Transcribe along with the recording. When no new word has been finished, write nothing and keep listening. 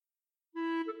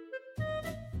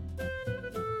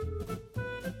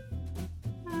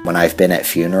When I've been at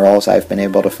funerals, I've been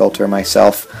able to filter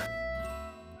myself.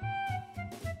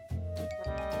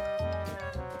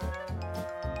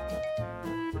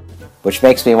 Which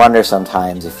makes me wonder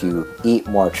sometimes, if you eat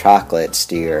more chocolates,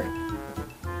 do your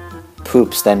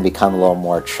poops then become a little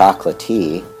more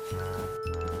chocolatey?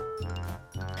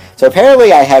 So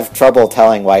apparently I have trouble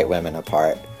telling white women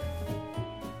apart.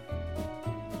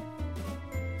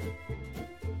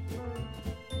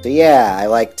 So yeah, I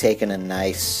like taking a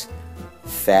nice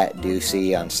fat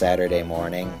doozy on Saturday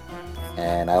morning,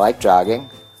 and I like jogging.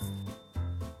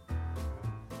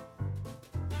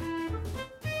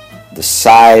 The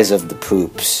size of the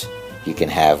poops you can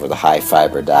have with a high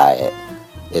fiber diet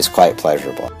is quite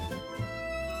pleasurable.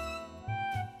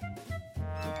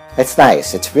 It's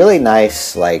nice. It's really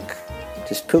nice. Like,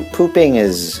 just pooping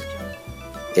is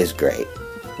great.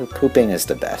 Pooping is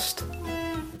the best.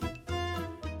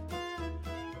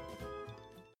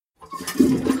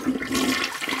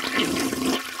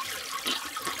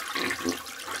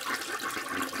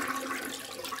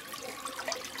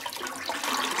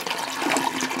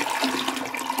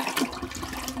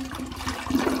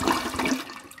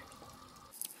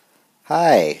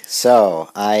 Hi, so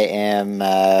I am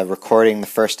recording the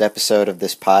first episode of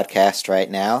this podcast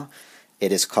right now.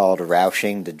 It is called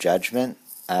Roushing the Judgment.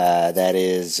 That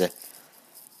is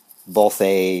both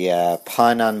a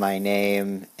pun on my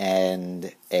name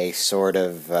and a sort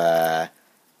of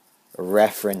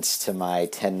reference to my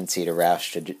tendency to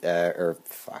roush to...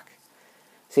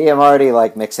 See, I'm already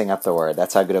mixing up the word.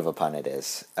 That's how good of a pun it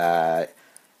is.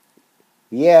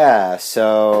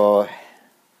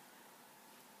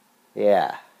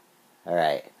 Yeah,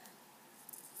 alright.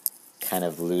 Kind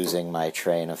of losing my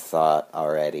train of thought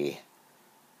already.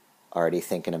 Already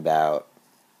thinking about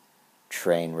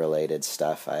train-related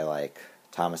stuff I like.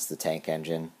 Thomas the Tank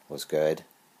Engine was good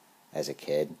as a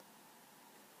kid.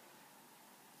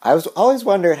 I was always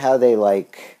wondered how they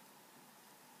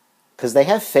because they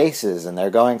have faces and they're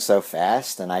going so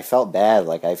fast, and I felt bad.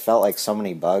 I felt like so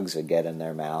many bugs would get in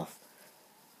their mouth.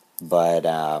 But,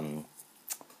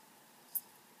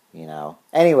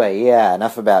 Anyway, yeah,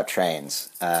 enough about trains.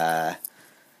 So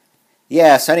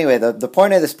anyway, the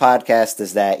point of this podcast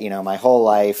is that, my whole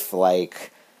life,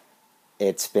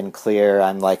 it's been clear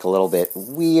I'm, a little bit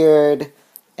weird.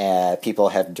 People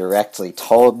have directly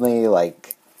told me,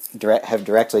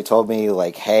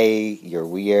 hey, you're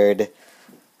weird.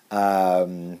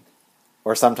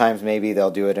 Or sometimes maybe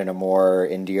they'll do it in a more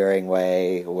endearing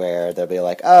way where they'll be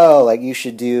like, oh, you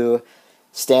should do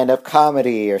stand-up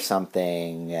comedy or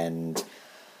something, and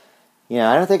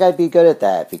I don't think I'd be good at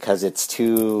that because it's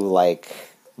too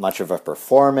much of a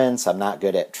performance. I'm not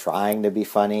good at trying to be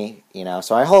funny, so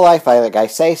my whole life I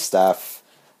say stuff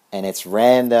and it's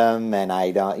random and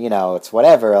I don't, it's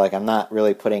whatever, I'm not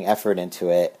really putting effort into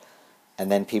it, and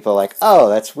then people are like, oh,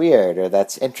 that's weird, or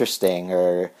that's interesting,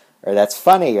 or that's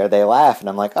funny, or they laugh, and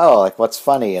I'm like, oh, what's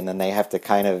funny? And then they have to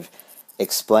kind of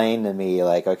explain to me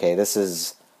okay, this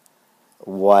is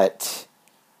what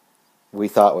we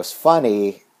thought was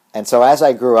funny. And so as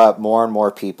I grew up, more and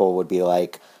more people would be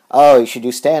like, oh, you should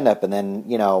do stand-up. And then,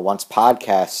 once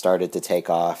podcasts started to take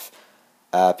off,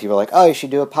 people were like, oh, you should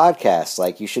do a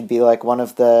podcast. You should be one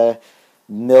of the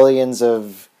millions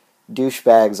of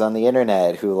douchebags on the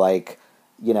internet who,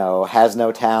 has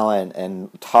no talent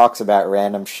and talks about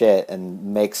random shit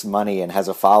and makes money and has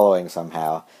a following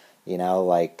somehow.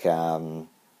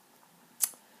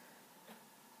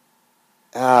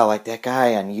 That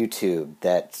guy on YouTube,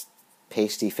 that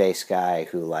pasty-faced guy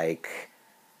who, he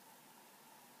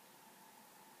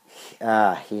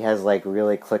has,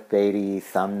 really clickbaity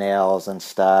thumbnails and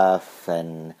stuff,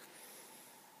 and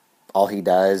all he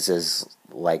does is,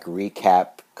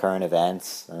 recap current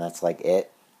events, and that's,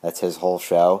 it. That's his whole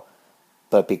show.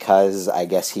 But because I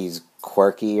guess he's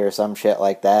quirky or some shit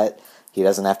like that, he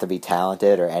doesn't have to be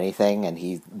talented or anything, and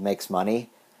he makes money.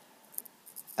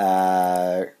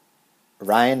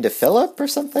 Ryan DePhillip or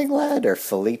something, lad? Or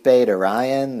Felipe de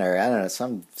Ryan? Or, I don't know,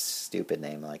 some stupid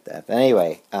name like that. But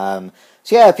anyway, so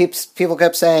yeah, people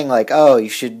kept saying, oh, you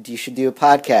should do a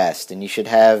podcast, and you should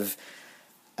have,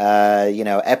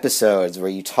 episodes where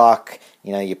you talk,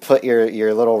 you put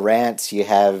your little rants you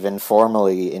have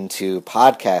informally into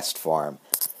podcast form.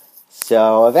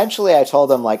 So eventually I told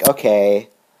them, okay,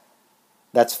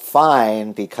 that's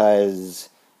fine, because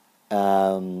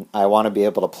I want to be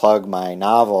able to plug my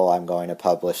novel I'm going to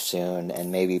publish soon,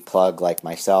 and maybe plug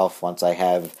myself once I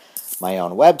have my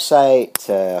own website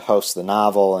to host the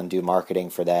novel and do marketing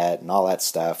for that and all that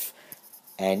stuff.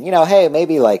 And hey,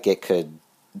 maybe it could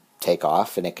take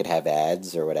off and it could have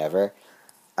ads or whatever.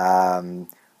 But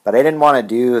I didn't want to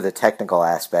do the technical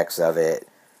aspects of it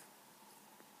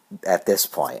at this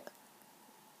point.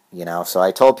 So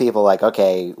I told people, like,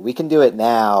 okay, we can do it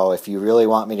now if you really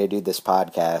want me to do this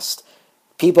podcast.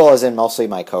 People as in mostly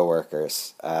my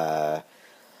coworkers. So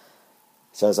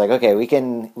I was like, okay, we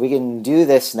can do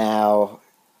this now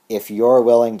if you're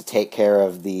willing to take care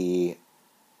of the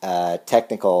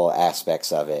technical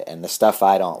aspects of it and the stuff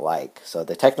I don't like. So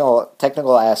the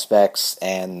technical aspects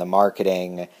and the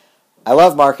marketing. I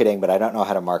love marketing, but I don't know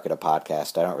how to market a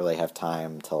podcast. I don't really have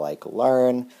time to like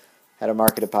learn how to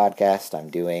market a podcast. I'm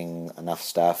doing enough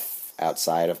stuff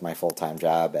outside of my full-time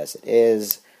job as it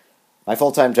is. My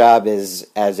full-time job is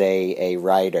as a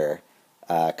writer,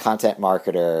 content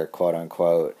marketer,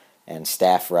 quote-unquote, and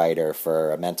staff writer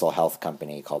for a mental health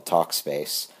company called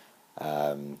Talkspace.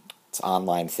 It's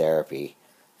online therapy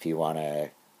if you want to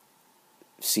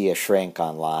see a shrink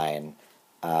online.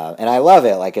 And I love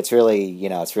it. Like, it's really,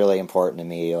 it's really important to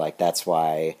me. Like, that's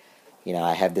why,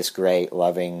 I have this great,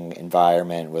 loving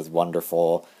environment with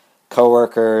wonderful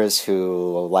coworkers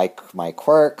who like my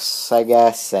quirks, I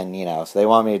guess, and, so they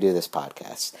want me to do this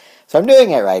podcast. So I'm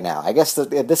doing it right now. I guess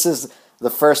this is the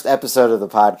first episode of the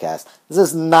podcast. This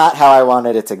is not how I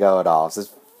wanted it to go at all. This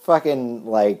is fucking,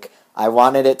 like, I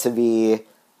wanted it to be,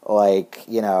 like,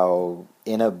 in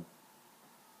a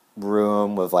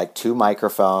room with, like, 2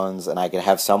 microphones, and I could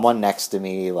have someone next to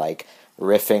me, like,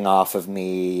 riffing off of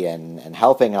me and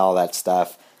helping all that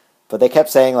stuff. But they kept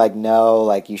saying, like, no,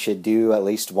 like, you should do at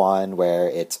least one where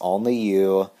it's only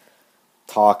you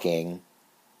talking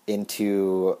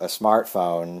into a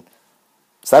smartphone.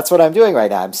 So that's what I'm doing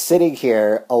right now. I'm sitting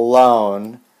here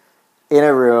alone in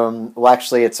a room. Well,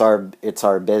 actually, it's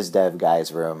our biz dev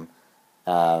guy's room.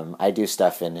 I do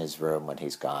stuff in his room when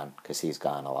he's gone, because he's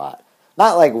gone a lot.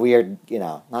 Not like weird,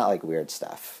 not like weird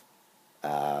stuff.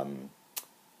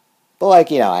 But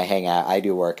like, I hang out, I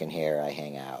do work in here, I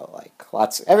hang out, like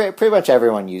pretty much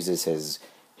everyone uses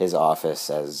his office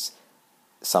as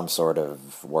some sort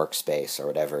of workspace or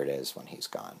whatever it is when he's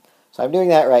gone. So I'm doing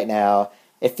that right now.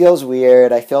 It feels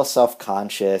weird, I feel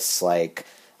self-conscious, like,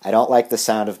 I don't like the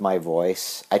sound of my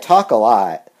voice. I talk a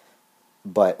lot,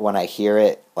 but when I hear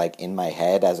it, like, in my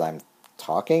head as I'm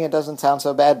talking, it doesn't sound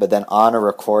so bad, but then on a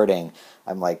recording,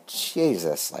 I'm like,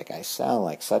 Jesus, like, I sound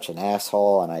like such an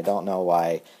asshole, and I don't know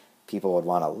why people would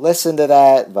want to listen to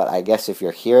that, but I guess if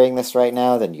you're hearing this right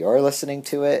now, then you're listening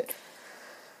to it.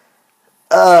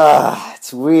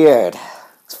 It's weird.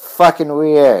 It's fucking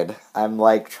weird. I'm,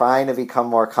 like, trying to become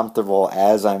more comfortable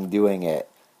as I'm doing it,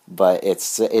 but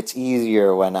it's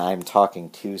easier when I'm talking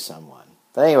to someone.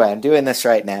 But anyway, I'm doing this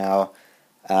right now,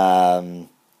 and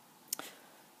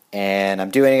I'm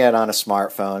doing it on a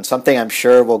smartphone. Something I'm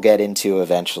sure we'll get into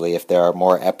eventually if there are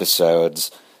more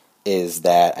episodes is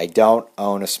that I don't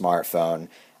own a smartphone.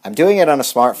 I'm doing it on a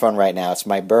smartphone right now. It's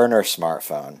my burner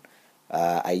smartphone.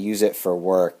 I use it for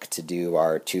work to do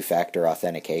our 2-factor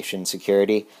authentication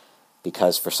security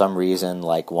because for some reason,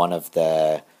 like, one of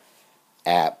the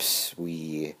apps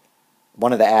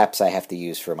I have to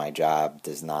use for my job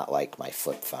does not like my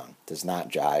flip phone, does not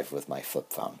jive with my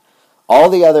flip phone. All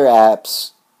the other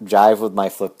apps jive with my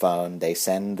flip phone. They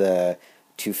send the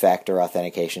 2-factor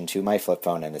authentication to my flip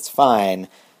phone and it's fine,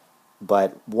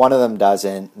 but one of them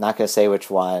doesn't. Not going to say which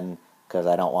one because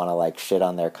I don't want to, like, shit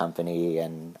on their company,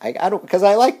 and I don't, because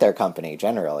I like their company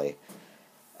generally.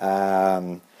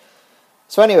 So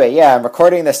anyway, yeah, I'm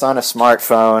recording this on a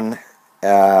smartphone.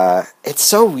 It's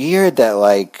so weird that,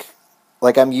 like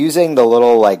I'm using the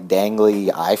little, like, dangly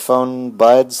iPhone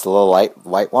buds, the little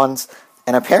white ones,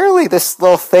 and apparently this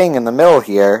little thing in the middle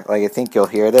here, like, I think you'll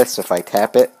hear this if I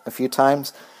tap it a few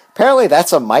times, apparently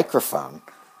that's a microphone,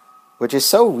 which is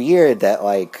so weird that,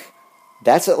 like,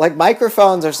 like,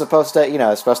 microphones are supposed to,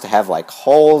 it's supposed to have, like,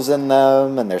 holes in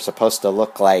them, and they're supposed to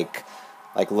look like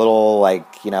little,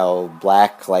 like,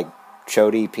 black, like,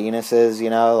 chody penises,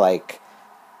 like,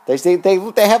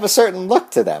 they have a certain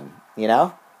look to them,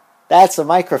 That's a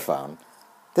microphone.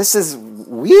 This is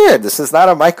weird. This is not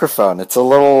a microphone. It's a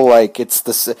little, like,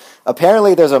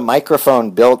 apparently there's a microphone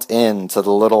built into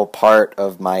the little part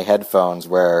of my headphones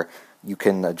where you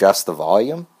can adjust the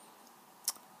volume.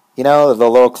 The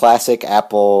little classic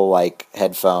Apple, like,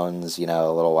 headphones,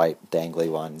 little white dangly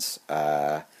ones.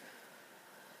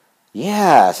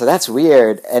 Yeah, so that's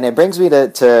weird. And it brings me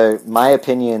to my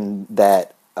opinion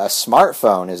that a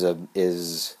smartphone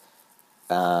is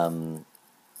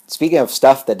speaking of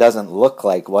stuff that doesn't look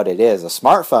like what it is, a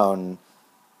smartphone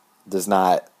does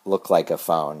not look like a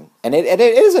phone. And it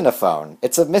isn't a phone.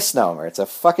 It's a misnomer. It's a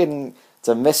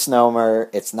misnomer.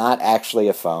 It's not actually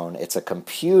a phone. It's a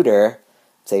computer.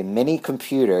 It's a mini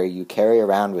computer you carry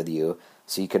around with you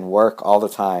so you can work all the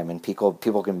time and people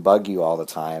can bug you all the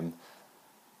time.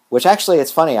 which actually,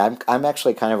 it's funny, I'm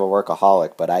actually kind of a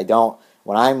workaholic, but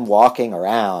when I'm walking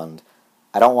around,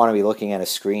 I don't want to be looking at a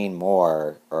screen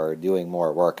more or doing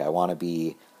more work. I want to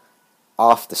be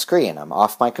off the screen. I'm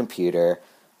off my computer.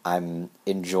 I'm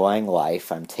enjoying life.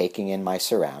 I'm taking in my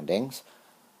surroundings,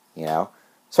 you know?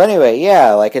 So anyway,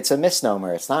 yeah, like it's a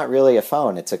misnomer. It's not really a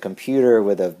phone. It's a computer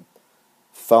with a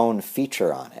phone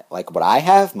feature on it. Like what I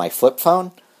have, my flip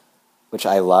phone, which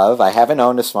I love. I haven't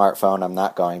owned a smartphone. I'm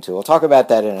not going to. We'll talk about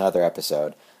that in another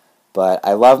episode. But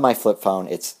I love my flip phone.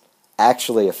 It's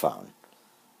actually a phone.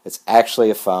 It's actually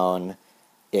a phone.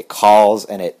 It calls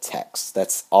and it texts.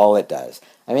 That's all it does.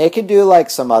 I mean, it can do like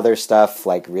some other stuff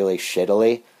like really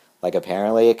shittily. Like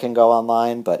apparently it can go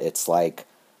online, but it's like,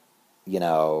 you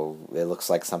know, it looks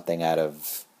like something out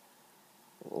of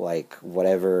like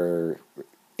whatever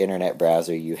internet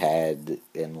browser you had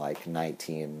in like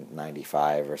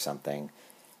 1995 or something.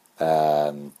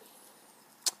 So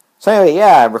anyway,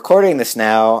 yeah, I'm recording this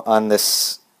now on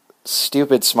this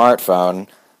stupid smartphone,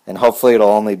 and hopefully it'll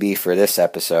only be for this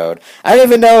episode. I don't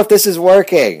even know if this is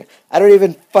working. I don't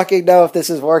even fucking know if this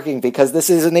is working because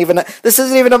this isn't even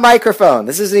a microphone.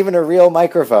 This isn't even a real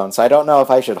microphone. So I don't know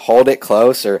if I should hold it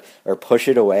close or push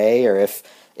it away, or if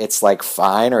it's like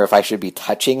fine, or if I should be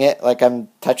touching it like I'm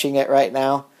touching it right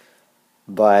now.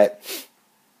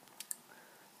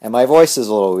 And my voice is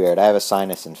a little weird. I have a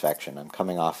sinus infection. I'm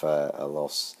coming off a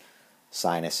little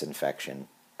sinus infection.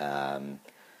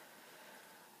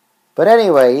 But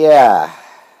anyway, yeah,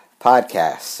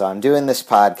 podcast. So I'm doing this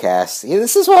podcast. Yeah,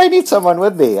 this is why I need someone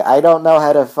with me. I don't know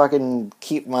how to fucking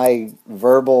keep my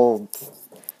verbal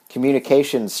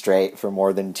communication straight for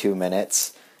more than 2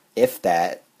 minutes, if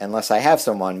that, unless I have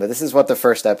someone. But this is what the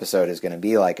first episode is going to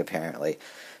be like, apparently.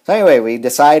 So anyway, we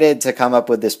decided to come up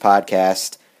with this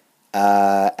podcast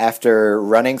after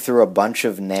running through a bunch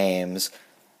of names.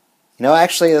 You know,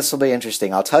 actually, this will be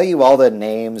interesting. I'll tell you all the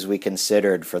names we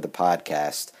considered for the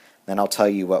podcast. Then I'll tell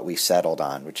you what we settled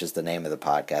on, which is the name of the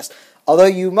podcast. Although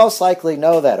you most likely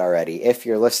know that already if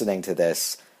you're listening to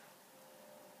this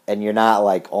and you're not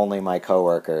like only my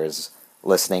coworkers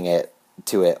listening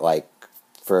to it like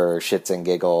for shits and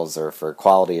giggles or for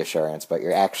quality assurance, but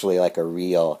you're actually like a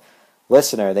real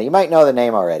listener, then you might know the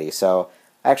name already. So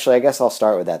actually, I guess I'll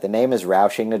start with that. The name is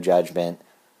Roushing to Judgment.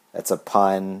 That's a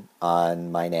pun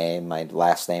on my name. My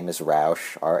last name is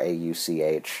Roush,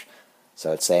 R-A-U-C-H.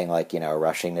 So it's saying like, you know,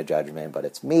 rushing to judgment, but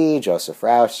it's me, Joseph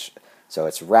Roush. So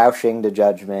it's Roushing to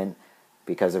Judgment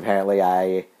because apparently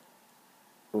I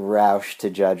roush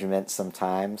to judgment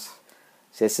sometimes.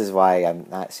 So this is why I'm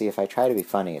not, see, if I try to be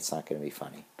funny, it's not going to be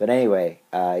funny. But anyway,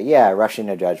 yeah, rushing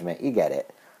to judgment, you get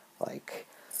it. Like,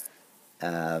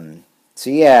 so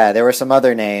yeah, there were some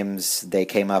other names they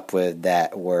came up with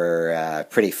that were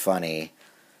pretty funny.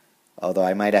 Although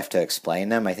I might have to explain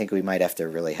them. I think we might have to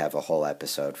really have a whole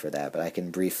episode for that, but I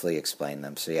can briefly explain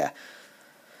them. So yeah,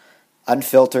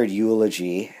 Unfiltered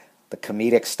Eulogy, the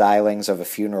comedic stylings of a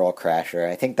funeral crasher.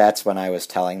 I think that's when I was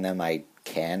telling them I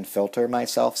can filter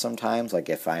myself sometimes. Like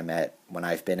when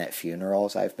I've been at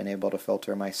funerals, I've been able to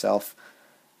filter myself.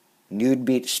 Nude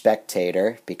Beach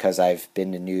Spectator, because I've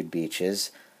been to nude beaches.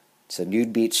 It's a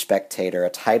Nude Beach Spectator, a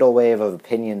tidal wave of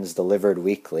opinions delivered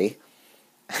weekly.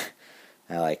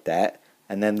 I like that.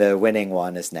 And then the winning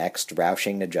one is next,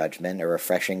 Roushing to Judgment, a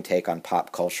refreshing take on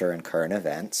pop culture and current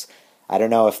events. I don't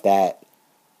know if that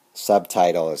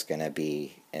subtitle is going to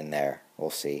be in there.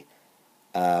 We'll see.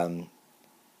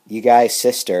 You Guys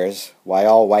Sisters, Why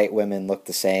All White Women Look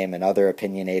the Same, and Other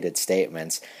Opinionated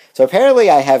Statements. So apparently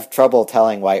I have trouble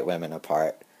telling white women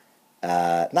apart.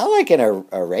 Not like in a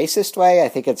racist way. I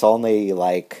think it's only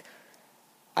like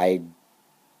I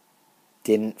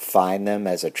didn't find them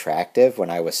as attractive when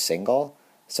I was single,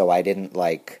 so I didn't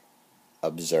like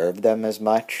observe them as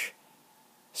much.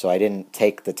 So I didn't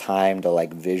take the time to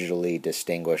like visually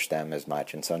distinguish them as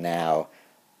much. And so now,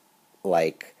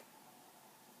 like,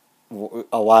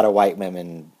 a lot of white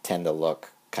women tend to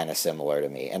look kind of similar to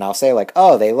me. And I'll say like,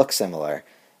 oh, they look similar.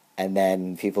 And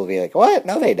then people will be like, what?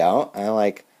 No, they don't. And I'm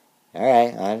like, all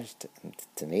right,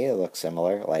 to me it looks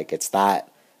similar. Like, it's not,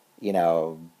 you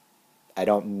know, I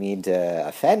don't mean to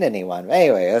offend anyone. But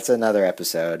anyway, that's another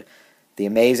episode. The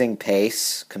Amazing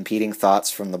Pace, Competing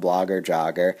Thoughts from the Blogger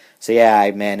Jogger. So yeah,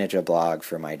 I manage a blog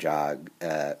for my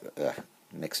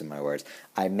mixing my words.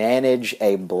 I manage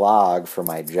a blog for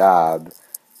my job,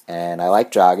 and I like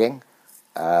jogging.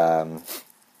 That's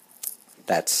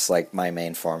like my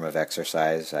main form of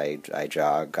exercise. I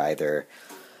jog either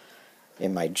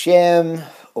in my gym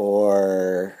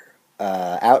or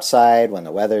outside when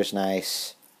the weather's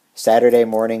nice. Saturday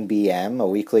Morning BM, a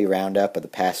weekly roundup of the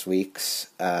past week's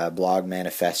blog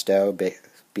manifesto,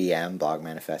 BM, Blog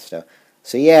Manifesto.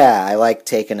 So yeah, I like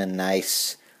taking a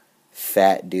nice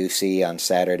fat doozy on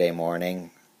Saturday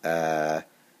morning.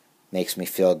 Makes me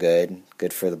feel good.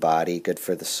 Good for the body, good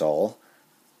for the soul.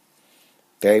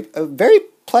 Very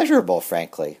pleasurable,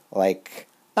 frankly. Like,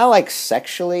 not like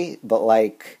sexually, but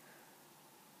like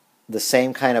the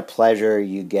same kind of pleasure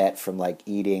you get from like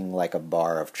eating like a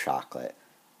bar of chocolate.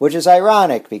 Which is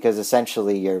ironic because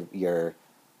essentially you're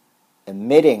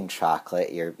emitting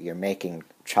chocolate, you're making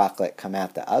chocolate come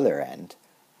out the other end.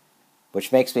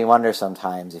 Which makes me wonder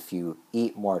sometimes, if you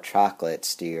eat more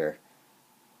chocolates, do your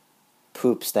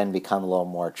poops then become a little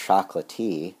more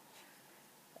chocolatey?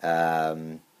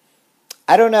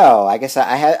 I don't know. I guess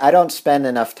I don't spend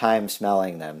enough time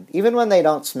smelling them. Even when they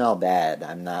don't smell bad,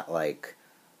 I'm not like,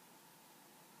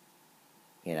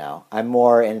 I'm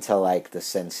more into like the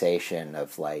sensation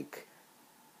of like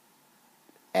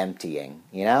emptying,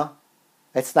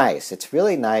 It's nice. It's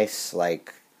really nice.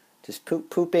 Like, just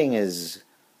pooping is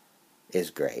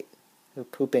great.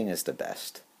 Pooping is the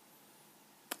best.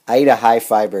 I eat a high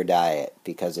fiber diet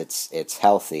because it's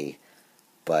healthy,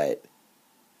 but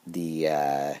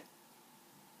the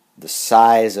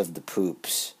size of the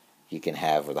poops you can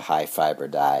have with a high fiber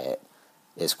diet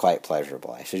is quite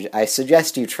pleasurable. I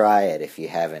suggest you try it if you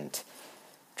haven't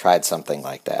tried something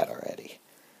like that already.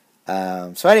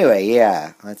 So anyway,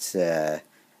 yeah, let's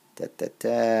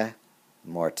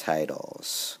more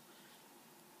titles.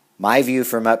 My view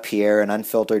from up here, an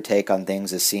unfiltered take on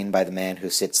things as seen by the man who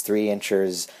sits 3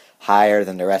 inches higher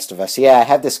than the rest of us. Yeah, I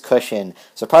have this cushion.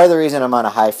 So part of the reason I'm on a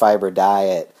high-fiber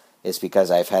diet is because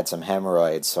I've had some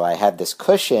hemorrhoids. So I had this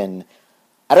cushion.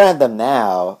 I don't have them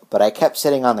now, but I kept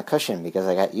sitting on the cushion because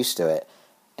I got used to it.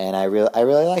 And I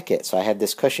really like it. So I had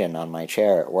this cushion on my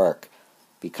chair at work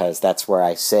because that's where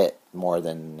I sit more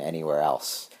than anywhere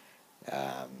else.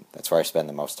 That's where I spend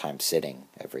the most time sitting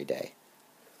every day.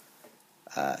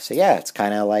 So yeah, it's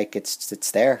kind of like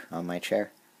it's there on my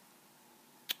chair.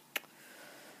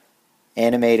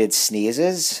 Animated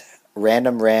sneezes,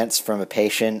 random rants from a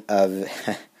patient of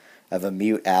of a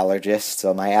mute allergist.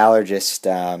 So my allergist,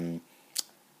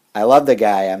 I love the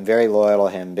guy. I'm very loyal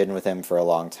to him. Been with him for a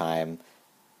long time.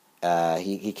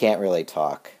 He can't really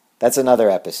talk. That's another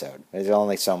episode. There's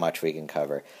only so much we can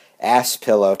cover. Ass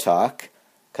pillow talk,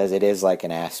 because it is like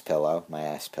an ass pillow. My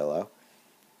ass pillow.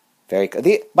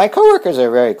 My coworkers are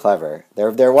very clever.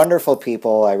 They're wonderful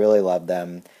people. I really love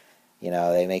them.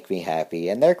 They make me happy,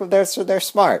 and they're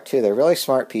smart too. They're really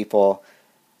smart people.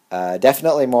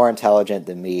 Definitely more intelligent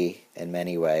than me in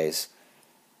many ways.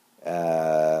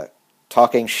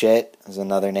 Talking shit is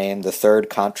another name. The Third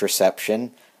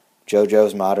Contraception,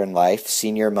 JoJo's Modern Life,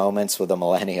 Senior Moments with a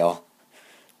Millennial,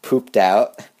 Pooped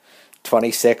Out,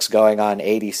 26 going on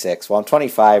 86. Well, I'm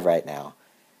 25 right now.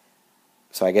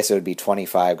 So I guess it would be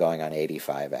 25 going on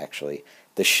 85, actually.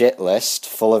 The Shit List,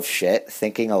 Full of Shit,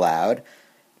 Thinking Aloud,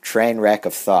 Train Wreck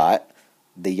of Thought,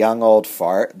 The Young Old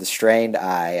Fart, The Strained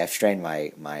Eye. I've strained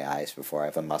my eyes before. I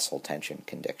have a muscle tension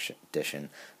condition.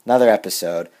 Another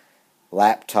episode.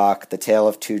 Lap Talk, The Tale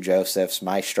of Two Josephs,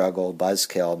 My Struggle,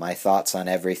 Buzzkill, My Thoughts on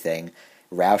Everything,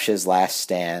 Roush's Last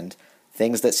Stand,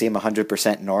 Things That Seem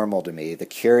 100% Normal to Me, The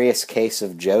Curious Case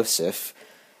of Joseph,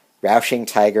 Roushing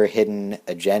Tiger Hidden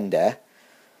Agenda.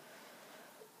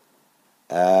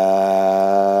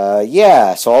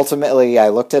 Yeah, so ultimately I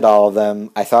looked at all of them.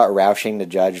 I thought Roushing the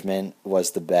Judgment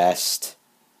was the best.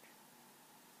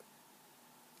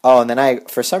 Oh, and then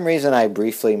for some reason I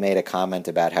briefly made a comment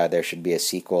about how there should be a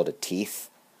sequel to Teeth,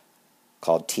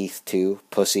 called Teeth 2,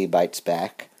 Pussy Bites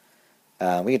Back.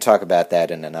 We could talk about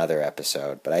that in another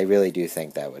episode, but I really do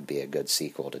think that would be a good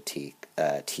sequel to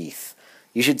Teeth.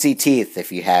 You should see Teeth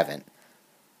if you haven't.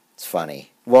 It's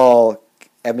funny. Well,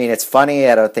 I mean, it's funny.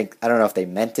 I don't know if they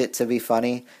meant it to be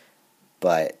funny,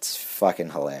 but it's fucking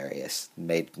hilarious.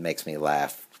 Makes me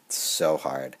laugh so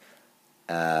hard.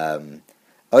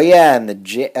 Oh yeah, and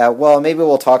maybe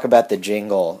we'll talk about the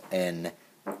jingle in.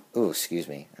 Ooh, excuse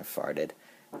me, I farted.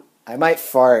 I might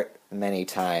fart many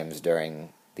times during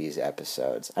these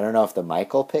episodes. I don't know if the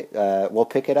mic will pick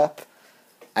it up.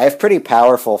 I have pretty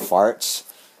powerful farts,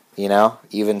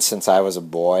 even since I was a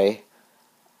boy.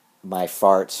 My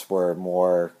farts were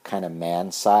more kind of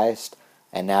man-sized,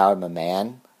 and now I'm a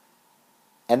man.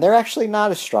 And they're actually not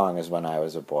as strong as when I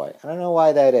was a boy. I don't know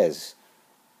why that is.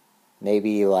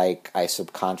 Maybe, I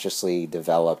subconsciously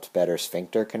developed better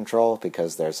sphincter control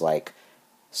because there's,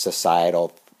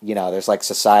 societal,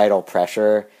 societal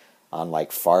pressure on,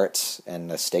 farts and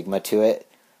the stigma to it.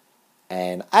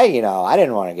 And I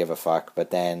didn't want to give a fuck, but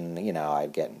then,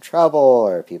 I'd get in trouble,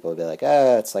 or people would be like,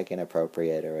 it's,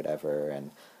 inappropriate or whatever,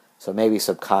 and so maybe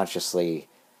subconsciously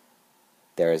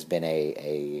there has been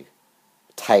a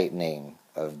tightening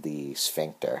of the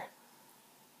sphincter.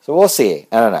 So we'll see.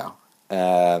 I don't know.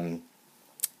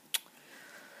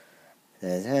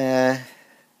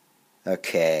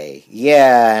 Okay.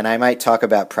 Yeah, and I might talk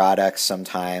about products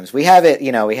sometimes. We have it,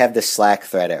 we have this Slack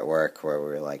thread at work where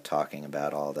we're like talking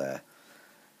about all the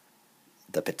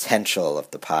potential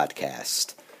of the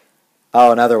podcast.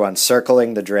 Oh, another one,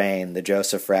 Circling the Drain, the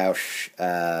Joseph Rausch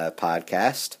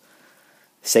podcast.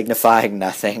 Signifying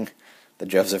Nothing, the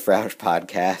Joseph Rausch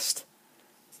podcast.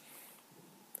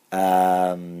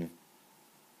 Oh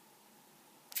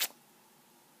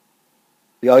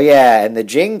yeah, and the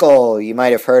jingle, you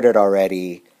might have heard it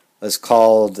already, was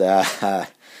called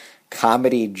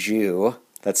Comedy Jew.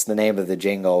 That's the name of the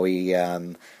jingle. We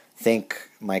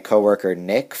think my coworker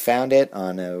Nick found it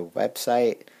on a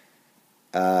website.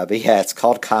 But yeah, it's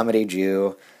called Comedy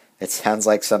Jew. It sounds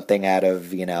like something out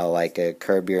of, like a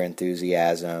Curb Your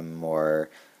Enthusiasm or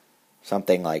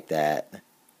something like that.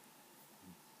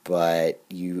 But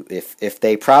if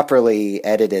they properly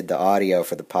edited the audio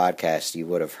for the podcast, you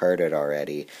would have heard it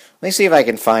already. Let me see if I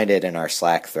can find it in our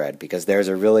Slack thread, because there's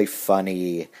a really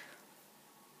funny...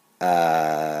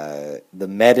 the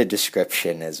meta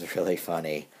description is really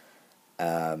funny.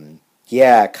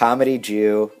 Yeah, Comedy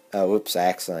Jew. Oh, oops,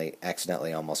 I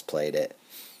accidentally almost played it.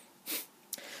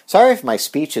 Sorry if my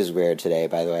speech is weird today,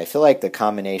 by the way. I feel like the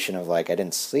combination of, I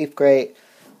didn't sleep great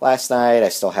last night. I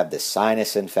still have this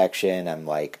sinus infection. I'm,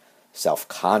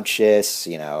 self-conscious,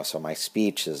 so my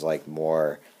speech is,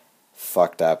 more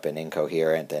fucked up and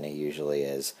incoherent than it usually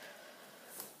is.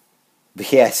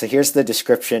 But yeah, so here's the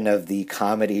description of the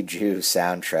Comedy Jew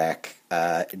soundtrack.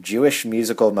 Jewish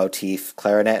musical motif,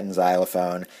 clarinet and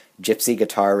xylophone, gypsy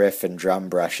guitar riff and drum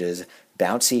brushes,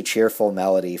 bouncy, cheerful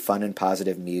melody, fun and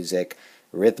positive music,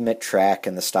 rhythmic track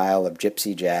in the style of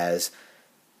gypsy jazz.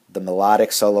 The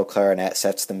melodic solo clarinet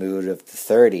sets the mood of the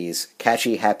 30s,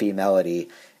 catchy, happy melody,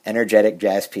 energetic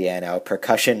jazz piano,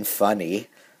 percussion funny.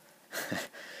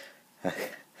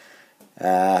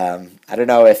 I don't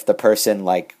know if the person,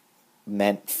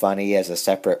 meant funny as a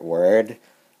separate word,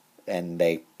 and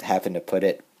they happen to put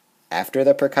it after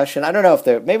the percussion. I don't know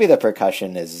if maybe the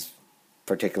percussion is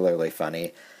particularly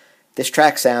funny. This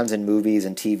track sounds in movies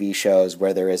and TV shows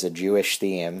where there is a Jewish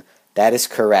theme. That is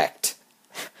correct.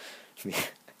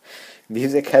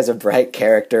 Music has a bright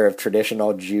character of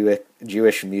traditional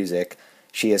Jewish music.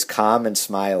 She is calm and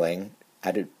smiling.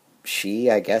 I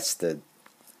guess the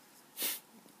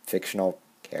fictional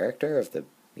character of the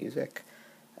music.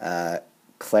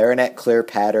 Clarinet clear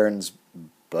patterns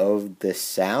bowed this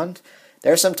sound.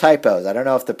 There are some typos. I don't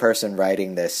know if the person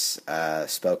writing this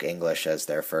spoke English as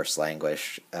their first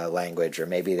language, or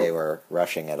maybe they were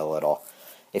rushing it a little.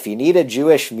 If you need a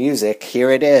Jewish music,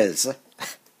 here it is.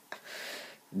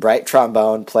 Bright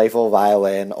trombone, playful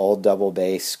violin, old double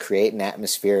bass create an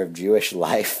atmosphere of Jewish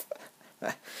life.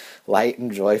 Light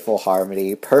and joyful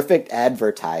harmony, perfect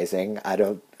advertising. I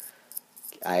don't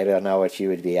know what you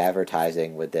would be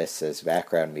advertising with this as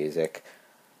background music.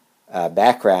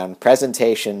 Background,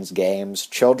 presentations, games,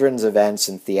 children's events,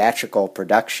 and theatrical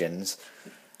productions.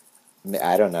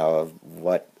 I don't know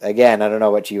what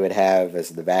you would have as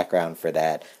the background for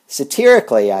that.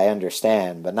 Satirically, I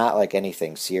understand, but not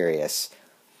anything serious.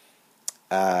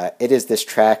 It is this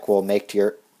track will make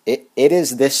your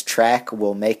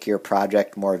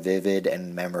project more vivid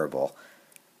and memorable.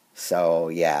 So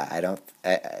yeah,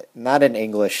 not an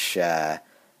English as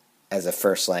a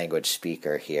first language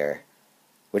speaker here,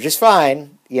 which is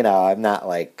fine. I'm not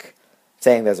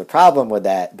saying there's a problem with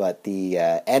that, but the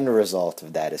end result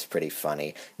of that is pretty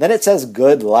funny. Then it says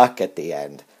good luck at the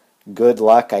end. Good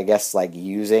luck, I guess,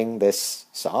 using this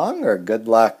song, or good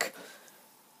luck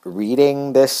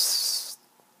reading this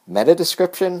meta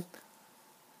description.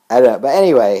 I don't know, but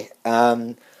anyway,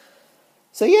 so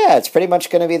yeah, it's pretty much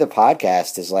going to be the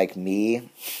podcast is me,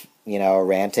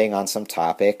 ranting on some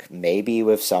topic, maybe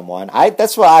with someone.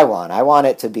 That's what I want. I want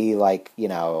it to be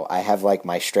I have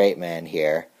my straight man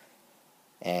here,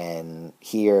 and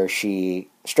he or she,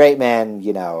 straight man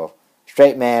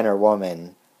or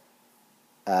woman,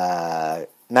 not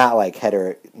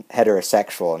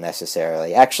heterosexual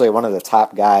necessarily. Actually, one of the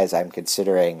top guys I'm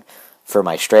considering for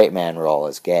my straight man role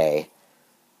is gay.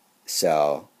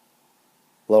 So,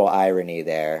 little irony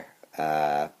there.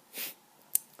 But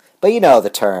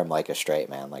the term, a straight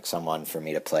man, someone for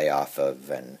me to play off of,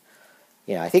 and,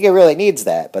 I think it really needs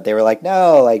that. But they were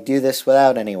no, do this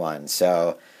without anyone.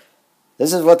 So,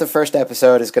 this is what the first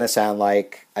episode is going to sound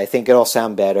like. I think it'll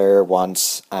sound better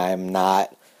once I'm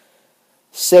not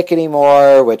sick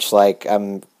anymore, which,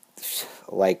 I'm,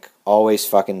 always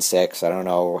fucking sick, so I don't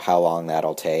know how long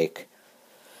that'll take.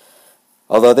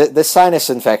 Although this sinus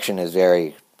infection is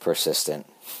very persistent,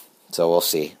 so we'll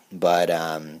see. But,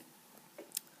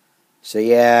 so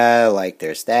yeah, like,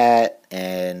 there's that,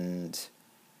 and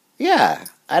yeah,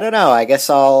 I don't know, I guess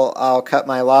I'll cut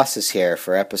my losses here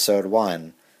for episode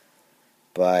 1,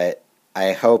 but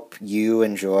I hope you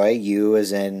enjoy, you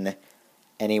as in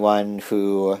anyone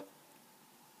who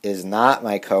is not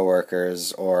my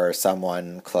coworkers or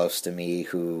someone close to me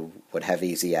who would have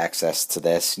easy access to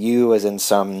this, you as in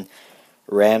some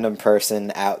random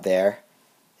person out there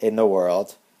in the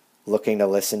world looking to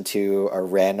listen to a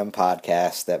random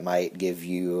podcast that might give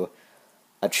you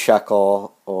a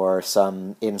chuckle or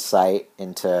some insight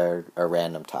into a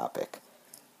random topic.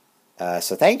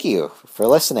 So thank you for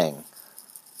listening.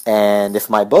 And if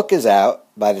my book is out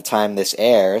by the time this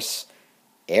airs?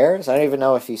 I don't even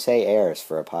know if you say airs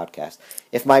for a podcast.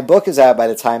 If my book is out by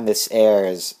the time this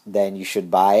airs, then you should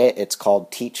buy it. It's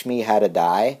called Teach Me How to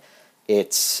Die.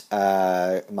 It's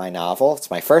my novel.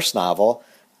 It's my first novel.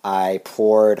 I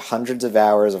poured hundreds of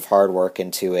hours of hard work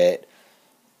into it.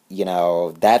 You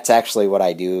know, that's actually what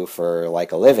I do for,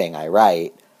 like, a living. I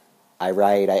write.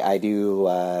 I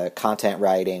do content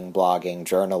writing, blogging,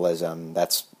 journalism.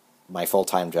 That's my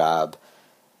full-time job.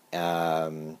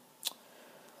 And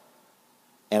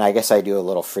I guess I do a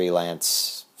little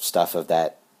freelance stuff of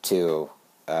that, too.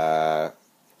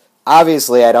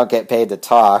 Obviously, I don't get paid to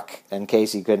talk, in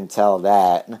case you couldn't tell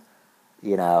that.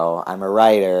 You know, I'm a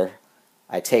writer.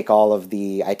 I take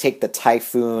the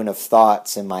typhoon of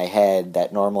thoughts in my head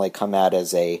that normally come out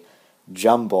as a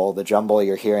jumble, the jumble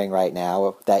you're hearing right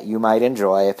now, that you might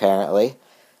enjoy, apparently,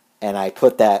 and I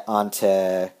put that onto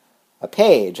a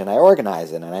page, and I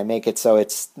organize it, and I make it so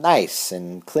it's nice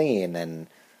and clean and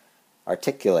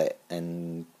articulate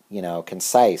and, you know,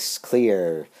 concise,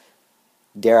 clear,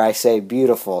 dare I say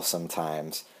beautiful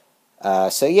sometimes.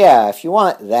 So yeah, if you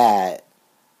want that,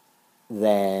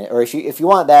 then, or if you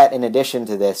want that in addition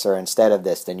to this or instead of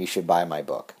this, then you should buy my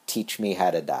book, Teach Me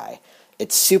How to Die.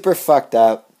 It's super fucked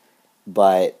up,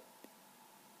 but,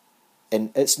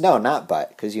 and it's, no, not but,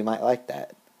 because you might like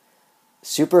that.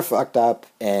 Super fucked up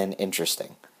and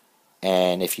interesting.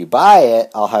 And if you buy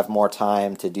it, I'll have more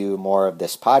time to do more of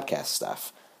this podcast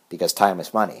stuff, because time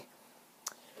is money.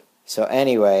 So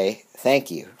anyway, thank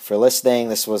you for listening.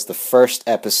 This was the first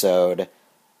episode,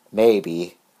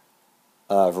 maybe,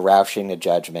 of Roushing the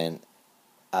Judgment.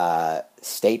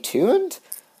 Stay tuned?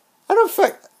 I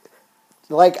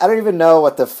don't even know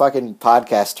what the fucking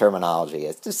podcast terminology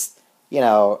is. Just, you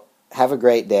know, have a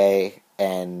great day,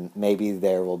 and maybe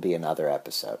there will be another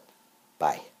episode.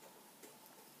 Bye.